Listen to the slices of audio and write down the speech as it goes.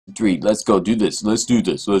3. Let's go. Do this. Let's do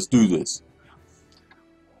this. Let's do this.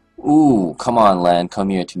 Ooh, come on, Len. Come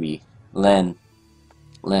here to me. Len.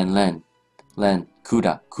 Len, Len. Len.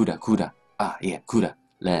 Kuda. Kuda. Kuda. Ah, yeah. Kuda.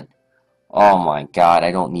 Len. Oh my god,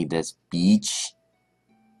 I don't need this beach.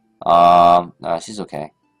 Nah, she's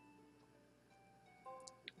okay.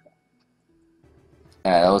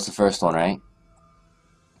 Yeah, that was the first one, right?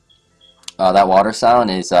 That water sound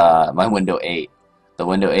is my Window 8. The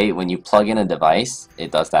Window 8, when you plug in a device,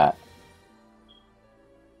 it does that.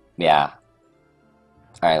 Yeah.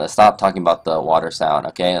 Alright, let's stop talking about the water sound,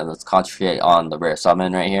 okay? And let's concentrate on the rare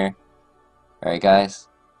summon right here. Alright, guys.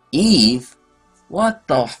 Eve? What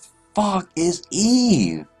the fuck is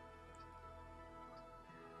Eve?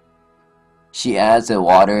 She adds a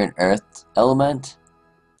water and earth element?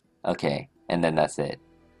 Okay, and then that's it.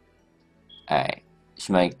 Alright.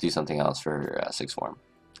 She might do something else for 6th form.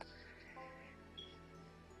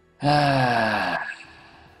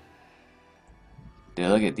 Dude,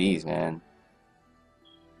 look at these, man.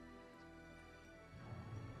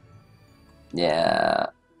 Yeah.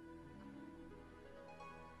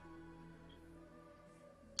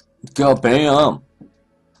 Go bam!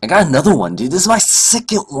 I got another one, dude. This is my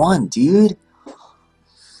 2nd one, dude.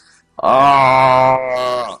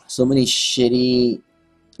 Oh, so many shitty,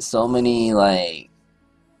 so many like,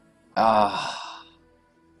 ah.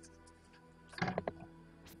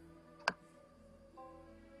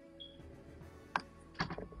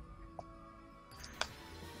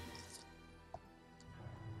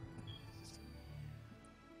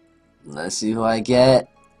 Let's see who I get.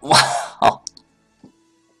 Wow.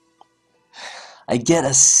 I get a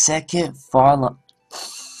 2nd Farla.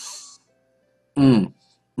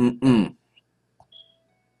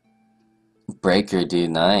 Breaker,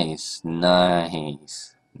 dude. Nice.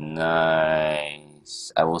 Nice.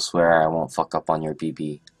 Nice. I will swear I won't fuck up on your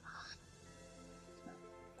BB.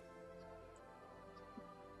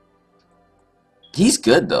 He's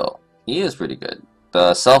good, though. He is pretty good.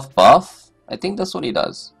 The self-buff? I think that's what he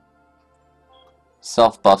does.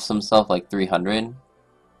 Self-buffs himself like 300.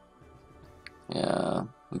 Yeah,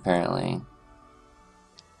 apparently.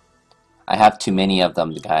 I have too many of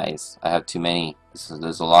them, guys. I have too many.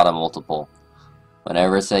 There's a lot of multiple.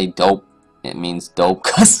 Whenever I say dope, it means dope,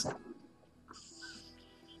 cause...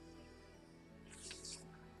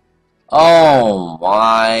 Oh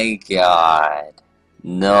my god.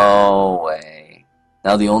 No way.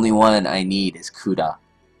 Now the only one I need is Kuda.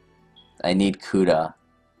 I need Kuda.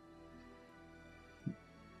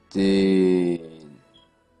 Dude.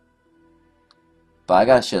 But I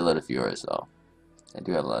got a shitload of viewers though. I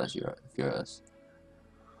do have a lot of viewers.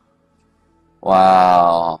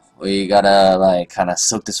 Wow. We gotta like kinda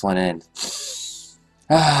soak this one in.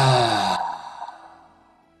 Yeah,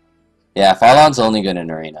 Fallout's only good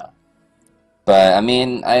in Arena. But I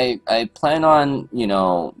mean, I plan on, you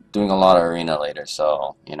know, doing a lot of Arena later,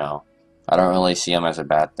 so, you know, I don't really see them as a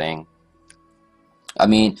bad thing. I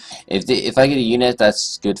mean, if I get a unit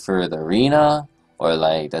that's good for the Arena, or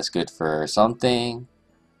like that's good for something.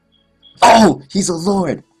 Oh, he's a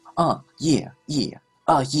lord. Yeah, yeah.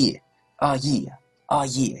 Yeah. Yeah.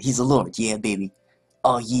 Yeah. He's a lord. Yeah, baby.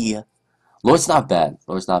 Yeah. Lord's not bad.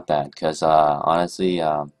 Lord's not bad, cause honestly,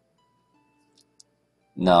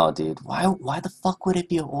 no, dude. Why the fuck would it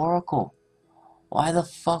be an oracle? Why the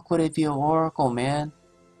fuck would it be an oracle, man?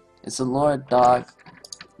 It's a lord, dog.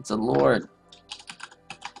 It's a lord.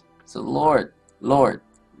 It's a lord. Lord.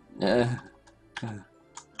 Yeah.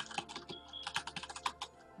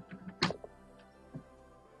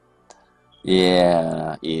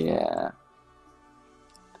 Yeah, yeah.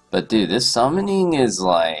 But dude, this summoning is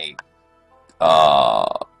like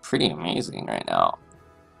pretty amazing right now.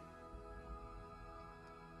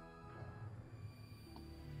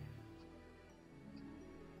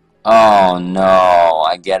 Oh no,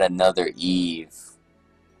 I get another Eve.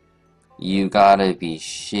 You gotta be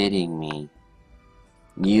shitting me.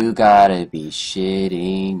 You gotta be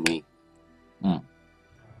shitting me.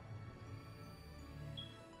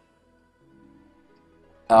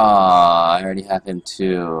 Ah, I already have him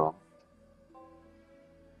too.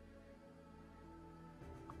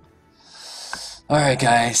 Alright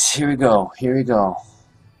guys, here we go. Here we go.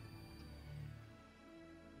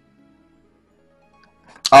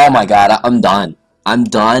 Oh my god, I'm done. I'm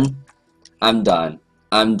done. I'm done.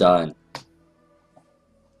 I'm done.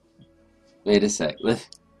 Wait a sec. Let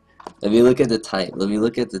me look at the type. Let me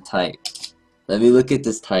look at the type. Let me look at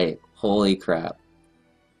this type. Holy crap.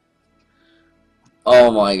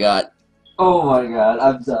 Oh my god. Oh my god,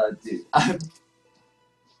 I'm done, dude.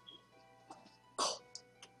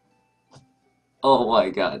 Oh my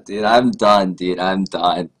god, dude. I'm done, dude. I'm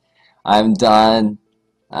done. I'm done.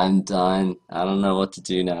 I'm done. I don't know what to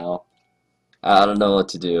do now. I don't know what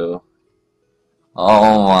to do.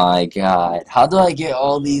 Oh my god. How do I get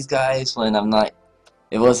all these guys when I'm not...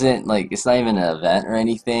 It wasn't, like, it's not even an event or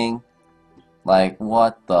anything? Like,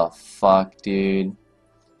 what the fuck, dude?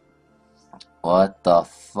 What the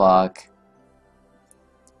fuck?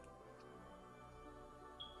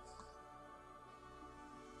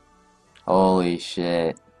 Holy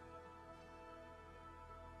shit.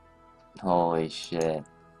 Holy shit.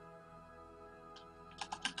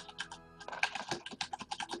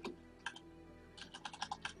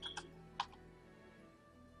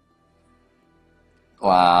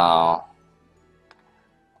 Wow.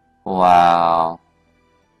 Wow.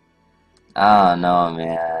 I don't know,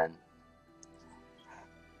 man.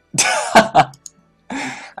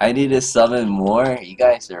 I need to summon more? You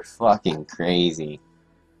guys are fucking crazy.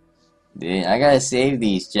 Dude, I gotta save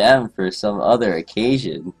these gems for some other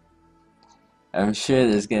occasion. I'm sure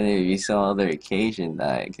there's gonna be some other occasion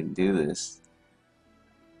that I can do this.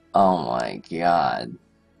 Oh my god.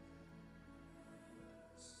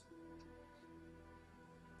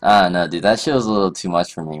 I don't know, dude. That shit was a little too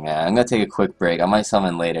much for me, man. I'm gonna take a quick break. I might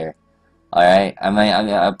summon later. Alright?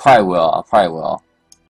 I probably will. I probably will.